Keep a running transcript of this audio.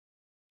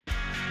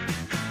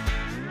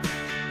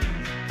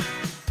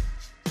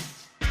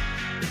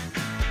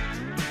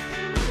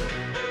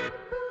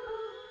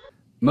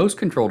Most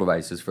control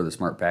devices for the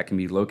SmartPack can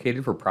be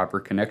located for proper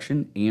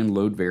connection and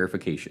load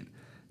verification.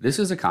 This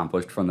is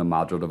accomplished from the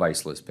Module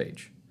Device List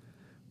page.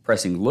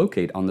 Pressing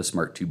Locate on the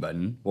Smart 2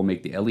 button will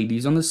make the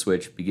LEDs on the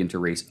switch begin to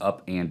race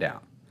up and down.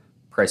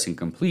 Pressing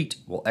Complete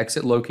will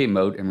exit locate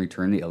mode and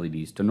return the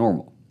LEDs to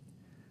normal.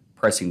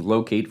 Pressing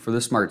Locate for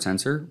the Smart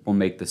Sensor will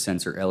make the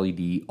sensor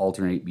LED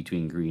alternate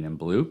between green and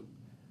blue.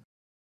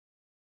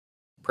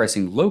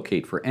 Pressing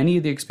Locate for any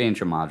of the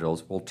expansion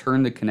modules will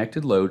turn the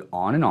connected load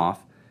on and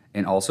off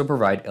and also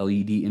provide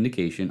LED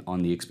indication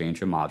on the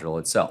expansion module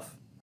itself.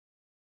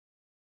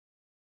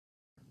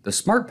 The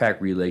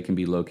SmartPack relay can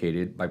be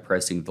located by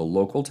pressing the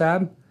Local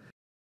tab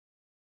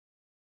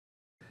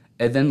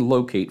and then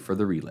Locate for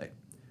the relay.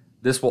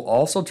 This will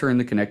also turn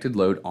the connected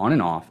load on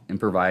and off and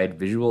provide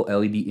visual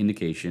LED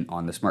indication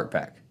on the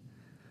SmartPack.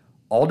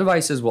 All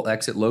devices will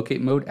exit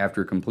locate mode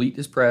after complete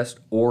is pressed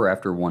or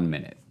after 1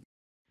 minute.